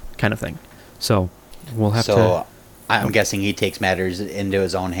of help, kind of thing. So, we'll have to... So I'm guessing he takes matters into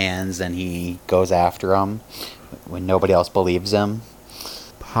his own hands and he goes after them when nobody else believes him.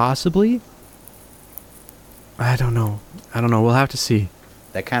 Possibly? I don't know. We'll have to see.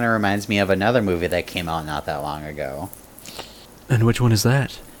 That kind of reminds me of another movie that came out not that long ago. And which one is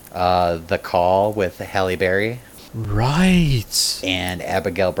that? The Call with Halle Berry Right. and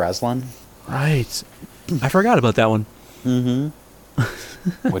Abigail Breslin. Right. I forgot about that one.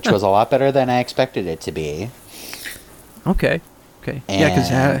 Mm-hmm. Which was a lot better than I expected it to be. Okay. Yeah,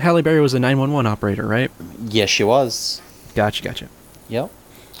 because And- Halle Berry was a 911 operator, right? Yes, she was. Gotcha. Yep.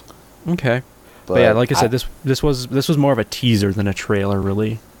 Okay. But yeah, like I said, this was more of a teaser than a trailer,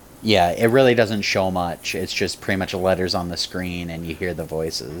 really. Yeah, it really doesn't show much. It's just pretty much letters on the screen and you hear the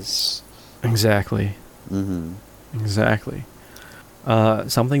voices. Exactly. Mm-hmm. Exactly.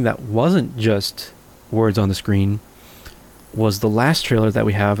 Something that wasn't just words on the screen was the last trailer that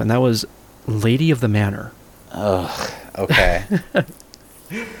we have, and that was Lady of the Manor. Ugh. Okay.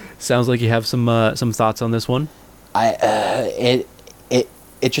 Sounds like you have some thoughts on this one.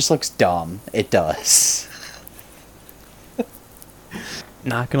 It just looks dumb. It does.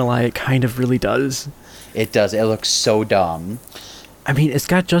 Not gonna lie, it kind of really does. It does. It looks so dumb. I mean, it's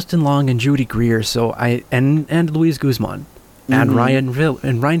got Justin Long and Judy Greer, so and Luis Guzman and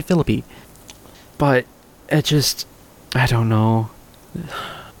Mhm. Ryan Phillippe, but it just, I don't know.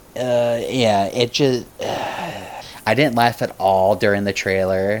 Yeah. It just. I didn't laugh at all during the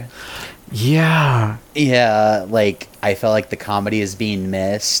trailer. Yeah, Yeah, like I felt like the comedy is being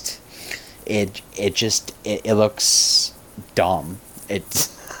missed. It looks dumb. It's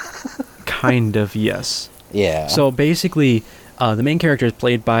kind of, yes. yeah. So basically, the main character is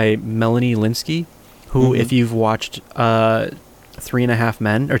played by Melanie Linsky, who, if you've watched 3.5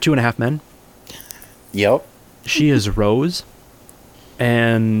 Men or 2.5 Men, Yep. she is Rose,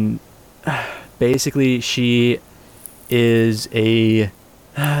 and basically she is a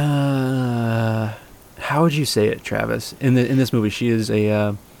how would you say it, Travis? In this movie, she is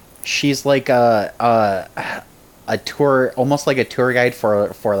a She's like a tour, almost like a tour guide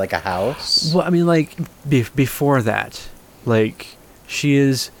for like a house. well, I mean, like before that, like she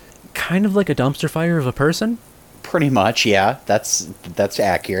is kind of like a dumpster fire of a person. Pretty much, yeah. That's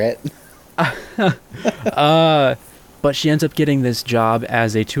accurate. But she ends up getting this job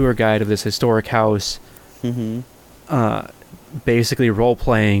as a tour guide of this historic house, basically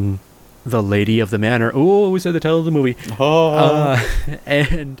role-playing the lady of the manor. Oh, we said the title of the movie.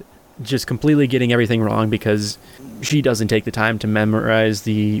 And just completely getting everything wrong because she doesn't take the time to memorize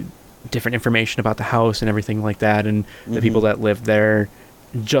the different information about the house and everything like that, and the people that live there.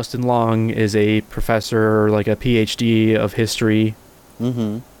 Justin Long is a professor, like a PhD of history,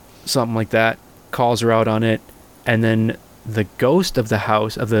 something like that, calls her out on it, and then the ghost of the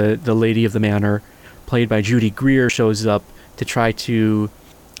house, of the lady of the manor, played by Judy Greer, shows up to try to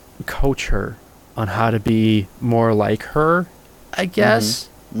coach her on how to be more like her, I guess.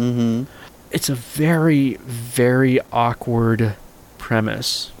 It's a very, very awkward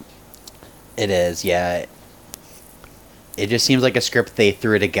premise. It is, yeah. It just seems like a script they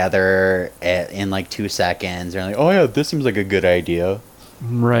threw together in like 2 seconds. They're like, oh yeah, this seems like a good idea.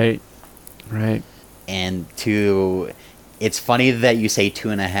 Right. And it's funny that you say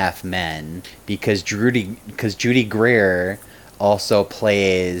 2.5 Men because Judy Greer also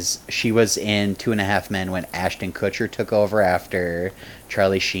plays. She was in 2.5 Men when Ashton Kutcher took over after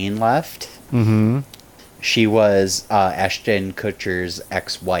Charlie Sheen left. She was Ashton Kutcher's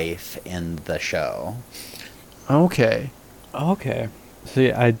ex-wife in the show. Okay.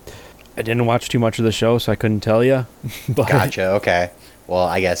 See, I didn't watch too much of the show, so I couldn't tell you. But Gotcha. Okay. Well,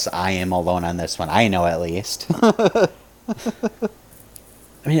 I guess I am alone on this one. I know at least. I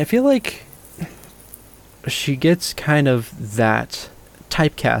mean, I feel like she gets kind of that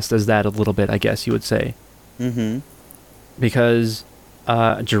typecast as that a little bit, I guess you would say. Because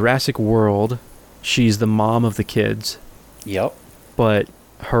Jurassic World, she's the mom of the kids. Yep. But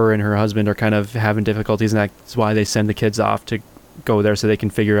her and her husband are kind of having difficulties, and that's why they send the kids off to go there so they can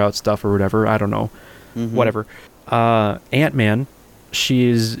figure out stuff or whatever. I don't know. Whatever. Ant-Man,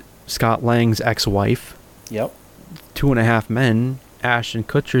 she's Scott Lang's ex-wife. Yep. 2.5 Men, Ashton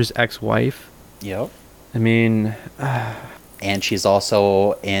Kutcher's ex-wife. Yep. I mean... And she's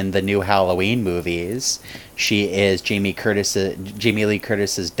also in the new Halloween movies. She is Jamie Lee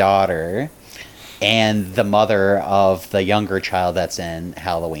Curtis's daughter, and the mother of the younger child that's in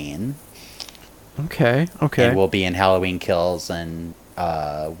Halloween. Okay. And will be in Halloween Kills and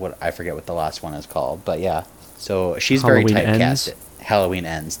what I forget what the last one is called, but yeah. So she's Halloween very typecast. Ends? Halloween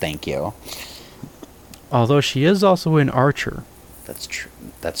Ends. Thank you. Although she is also in Archer. That's true.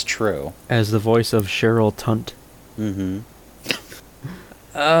 That's true. As the voice of Cheryl Tunt.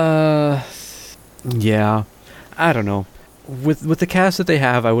 Yeah. I don't know. With the cast that they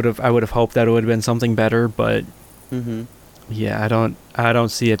have, I would have hoped that it would have been something better, but yeah, I don't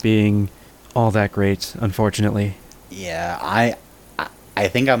see it being all that great, unfortunately. Yeah, I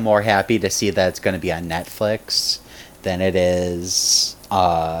think I'm more happy to see that it's going to be on Netflix than it is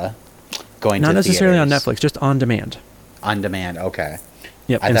going Not to necessarily on theaters. Netflix, just on demand. On demand, okay.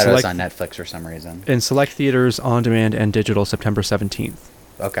 Yep. I thought it was on Netflix for some reason. In select theaters, on demand, and digital, September 17th.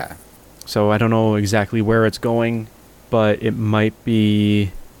 Okay. So I don't know exactly where it's going, but it might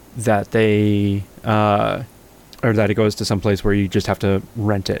be that they or that it goes to some place where you just have to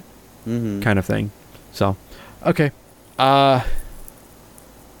rent it, kind of thing. So, okay. Well,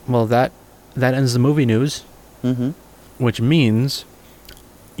 that ends the movie news, which means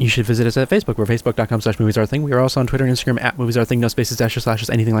you should visit us at Facebook. We're facebook.com/moviesareathing. We are also on Twitter and Instagram at @moviesareathing, no spaces, dashes, slashes,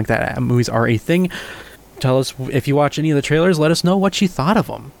 anything like that, at Movies Are a Thing. Tell us if you watch any of the trailers. Let us know what you thought of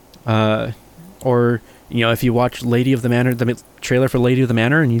them. Or, if you watch Lady of the Manor, the trailer for Lady of the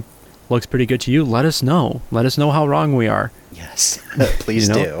Manor, and it looks pretty good to you, let us know. Let us know how wrong we are. Yes, please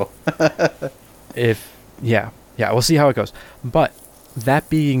do. We'll see how it goes. But that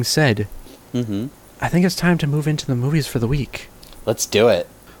being said, I think it's time to move into the movies for the week. Let's do it.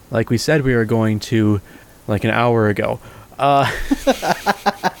 Like we said we were going to, like an hour ago.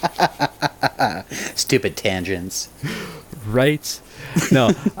 Stupid tangents. Right?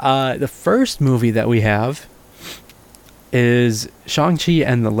 No. The first movie that we have is Shang-Chi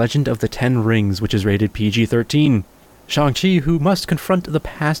and the Legend of the Ten Rings, which is rated PG-13. Shang-Chi, who must confront the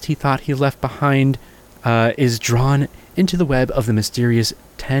past he thought he left behind, is drawn into the web of the mysterious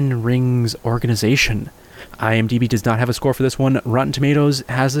Ten Rings organization. IMDb does not have a score for this one. Rotten Tomatoes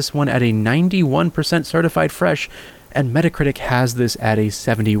has this one at a 91% certified fresh, and Metacritic has this at a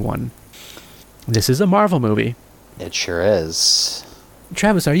 71. This is a Marvel movie. It sure is.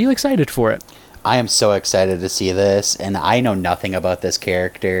 Travis, are you excited for it? I am so excited to see this, and I know nothing about this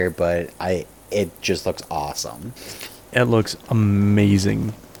character, but it just looks awesome. It looks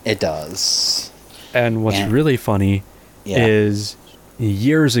amazing. It does. And what's really funny is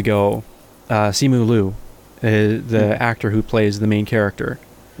years ago, Simu Liu, the actor who plays the main character,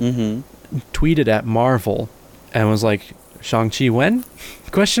 tweeted at Marvel and was like, Shang-Chi when?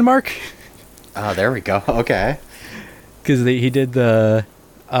 Question mark? Oh, there we go. Okay. Because he did the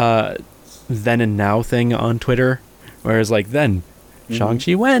then and now thing on Twitter, where it's like, then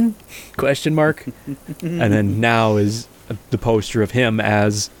Shang-Chi when? Question mark. And then now is the poster of him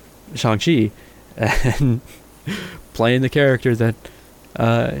as Shang-Chi and playing the character that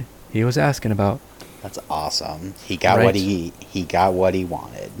he was asking about. That's awesome. He got what he got what he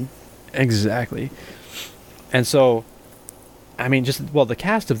wanted. Exactly. And so, I mean, the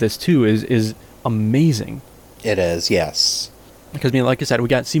cast of this too is amazing. It is, yes. Because, I mean, like I said, we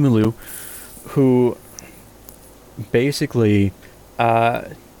got Simu Liu, who basically,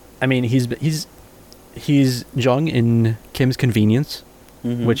 I mean, he's Jung in Kim's Convenience,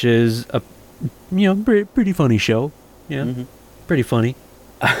 which is a, pretty funny show. Yeah, pretty funny.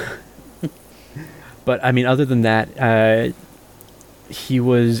 But I mean, other than that, he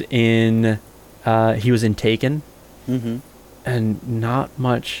was in Taken, and not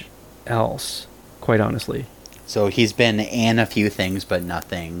much else, quite honestly. So he's been in a few things, but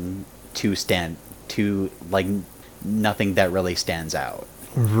nothing nothing that really stands out.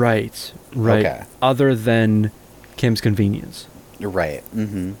 Right. Okay. Other than Kim's Convenience. Right.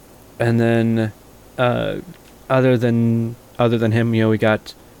 Mm-hmm. And then, other than him, we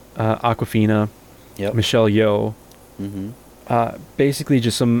got Awkwafina, Michelle Yeoh. Basically,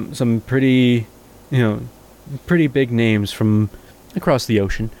 just some pretty, pretty big names from across the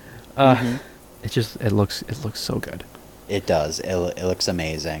ocean. It looks so good. It does. It looks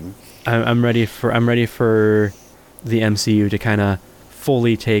amazing. I'm ready for the MCU to kind of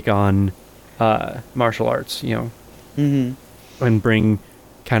fully take on martial arts, and bring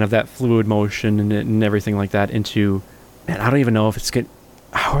kind of that fluid motion and everything like that into. Man, I don't even know if it's good.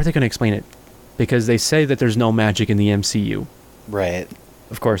 How are they going to explain it? Because they say that there's no magic in the MCU. Right.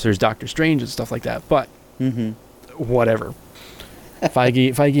 Of course, there's Doctor Strange and stuff like that, but whatever.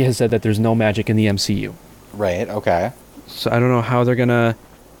 Feige has said that there's no magic in the MCU. Right, okay. So I don't know how they're going to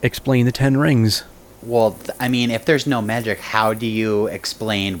explain the 10 rings. Well, I mean, if there's no magic, how do you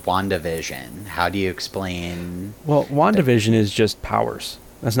explain WandaVision? How do you explain... Well, WandaVision is just powers.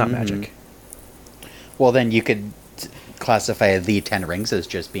 That's not magic. Well, then you could classify the 10 rings as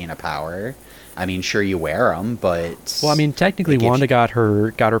just being a power. I mean, sure, you wear them, but... Well, I mean, technically, Wanda got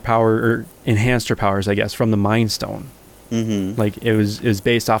her power, or enhanced her powers, I guess, from the Mind Stone. Like, it was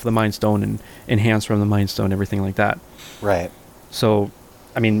based off the Mind Stone and enhanced from the Mind Stone, everything like that. Right. So,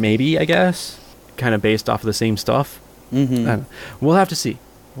 I mean, maybe, I guess, kind of based off of the same stuff. We'll have to see.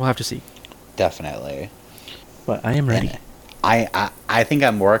 Definitely. But I am ready. And I think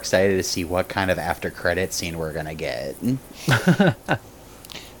I'm more excited to see what kind of after credit scene we're gonna get.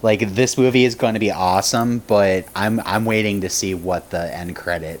 Like, this movie is going to be awesome, but I'm waiting to see what the end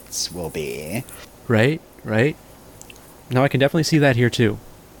credits will be. Right. No, I can definitely see that here too.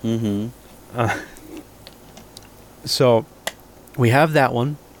 So, we have that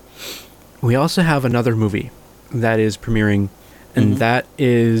one. We also have another movie that is premiering, and that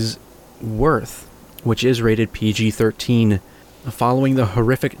is Worth, which is rated PG-13. Following the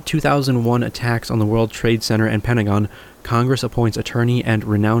horrific 2001 attacks on the World Trade Center and Pentagon, Congress appoints attorney and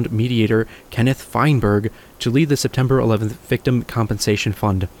renowned mediator Kenneth Feinberg to lead the September 11th Victim Compensation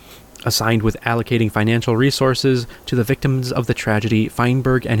Fund. Assigned with allocating financial resources to the victims of the tragedy,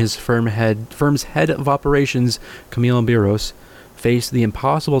 Feinberg and his firm's head of operations, Camille Biros, face the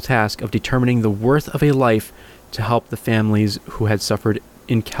impossible task of determining the worth of a life to help the families who had suffered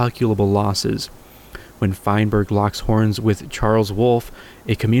incalculable losses. When Feinberg locks horns with Charles Wolfe,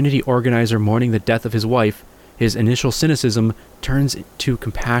 a community organizer mourning the death of his wife, his initial cynicism turns to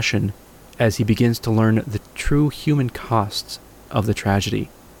compassion as he begins to learn the true human costs of the tragedy.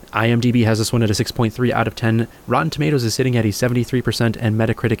 IMDb has this one at a 6.3 out of 10. Rotten Tomatoes is sitting at a 73%, and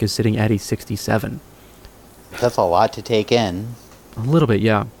Metacritic is sitting at a 67. That's a lot to take in. A little bit,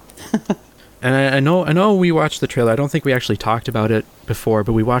 yeah. And I know we watched the trailer. I don't think we actually talked about it before,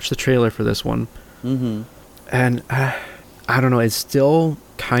 but we watched the trailer for this one. And I don't know, it still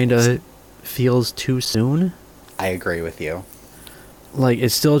kind of feels too soon. I agree with you. Like, it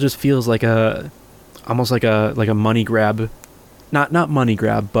still just feels like almost like a money grab. Not money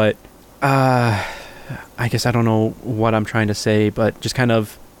grab, but I guess I don't know what I'm trying to say, but just kind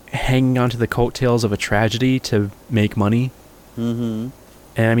of hanging onto the coattails of a tragedy to make money. And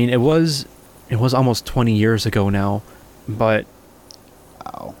I mean, it was almost 20 years ago now, but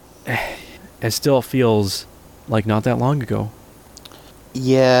wow. It still feels like not that long ago.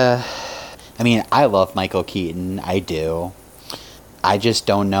 Yeah. I mean, I love Michael Keaton. I do. I just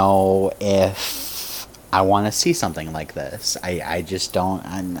don't know if I want to see something like this. I just don't.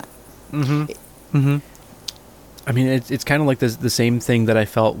 I mean, it's kind of like the same thing that I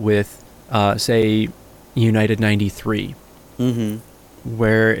felt with, say, United 93,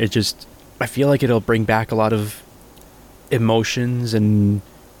 where it just, I feel like it'll bring back a lot of emotions and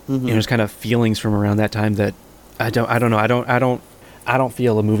just kind of feelings from around that time that I don't know, I don't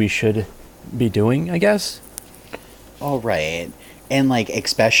feel a movie should be doing, I guess. Oh, right. And, like,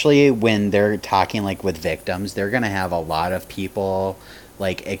 especially when they're talking, like, with victims, they're going to have a lot of people,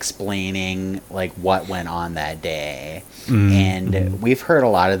 like, explaining, like, what went on that day. And we've heard a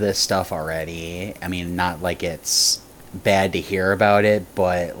lot of this stuff already. I mean, not like it's bad to hear about it,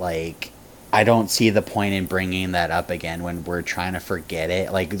 but, like, I don't see the point in bringing that up again when we're trying to forget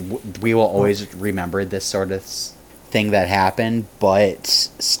it. Like, we will always remember this sort of thing that happened, but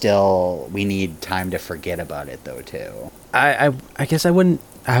still we need time to forget about it though too. I guess I wouldn't,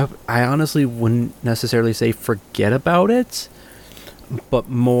 I honestly wouldn't necessarily say forget about it, but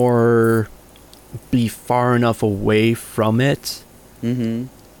more be far enough away from it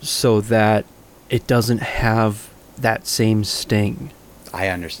so that it doesn't have that same sting. I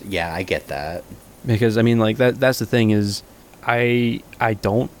understand. Yeah, I get that. Because I mean, like, that's the thing is I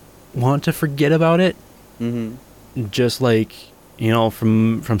don't want to forget about it. Just like,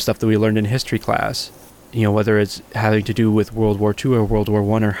 from stuff that we learned in history class, whether it's having to do with World War II or World War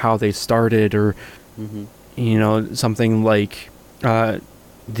I or how they started, or something like the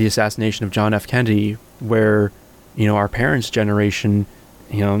assassination of John F. Kennedy, where our parents' generation,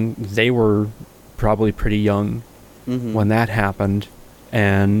 they were probably pretty young when that happened.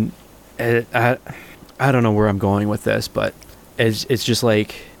 And I don't know where I'm going with this, but it's just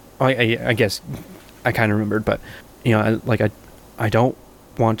like, I guess I kind of remembered, but I don't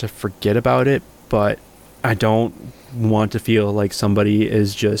want to forget about it, but I don't want to feel like somebody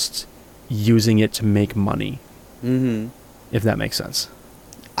is just using it to make money. If that makes sense.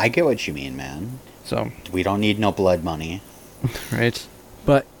 I get what you mean, man. So we don't need no blood money. Right.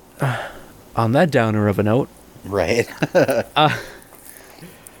 But on that downer of a note, right.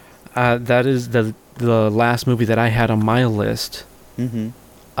 That is the last movie that I had on my list.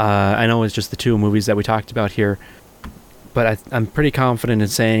 I know it's just the two movies that we talked about here, but I'm pretty confident in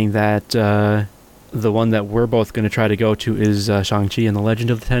saying that the one that we're both going to try to go to is Shang-Chi and the Legend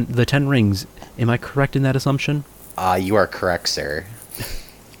of the Ten Rings. Am I correct in that assumption? You are correct, sir.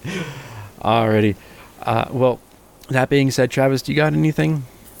 Alrighty. Well, that being said, Travis, do you got anything?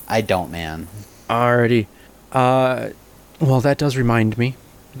 I don't, man. Alrighty. Well, that does remind me,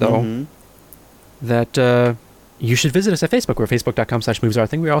 though, that you should visit us at Facebook. We're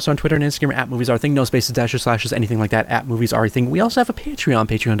facebook.com/moviesarethathing. We're also on Twitter and Instagram at moviesarethathing. No spaces, dashes, slashes, anything like that, at moviesarethathing. We also have a Patreon,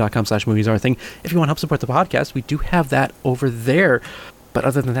 patreon.com/moviesarethathing. If you want to help support the podcast, we do have that over there. But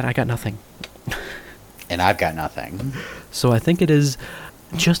other than that, I got nothing. And I've got nothing. So I think it is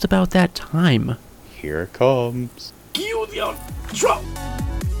just about that time. Here it comes. Cue the outro.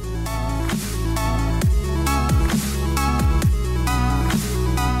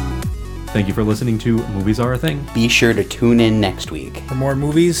 Thank you for listening to Movies Are a Thing. Be sure to tune in next week for more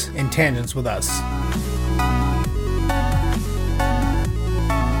movies and tangents with us.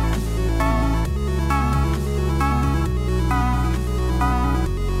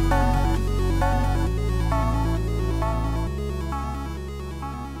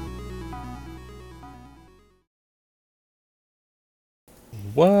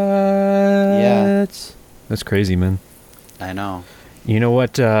 What? Yeah. That's crazy, man. I know. You know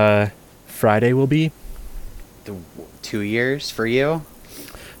what Friday will be? 2 years for you?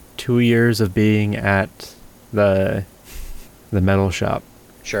 2 years of being at the metal shop.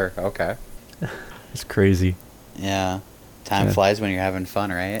 Sure, okay. It's crazy. Yeah. Time flies when you're having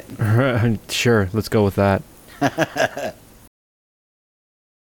fun, right? Sure, let's go with that.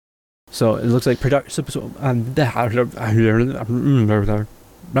 So it looks like production. So,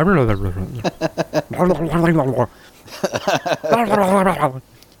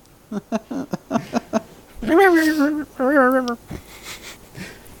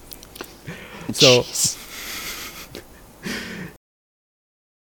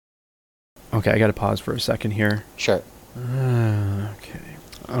 okay, I gotta pause for a second here. Sure.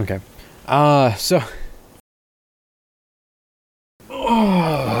 Okay. So.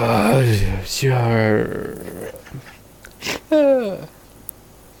 Sure.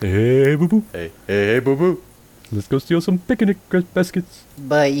 Hey, boo boo. Hey, boo boo. Let's go steal some picnic baskets.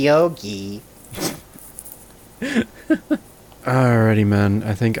 But Yogi. Alrighty, man.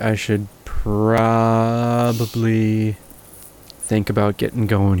 I think I should probably think about getting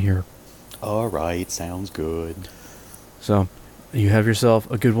going here. Alright, sounds good. So, you have yourself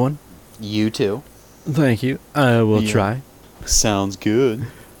a good one? You too. Thank you. I will try. Sounds good.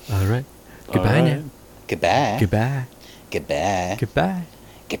 Alright. Goodbye now. Goodbye. Goodbye. Goodbye. Goodbye.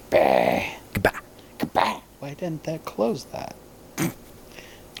 Goodbye. Goodbye. Goodbye. Why didn't that close that?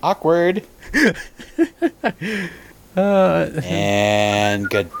 Awkward. And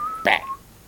goodbye.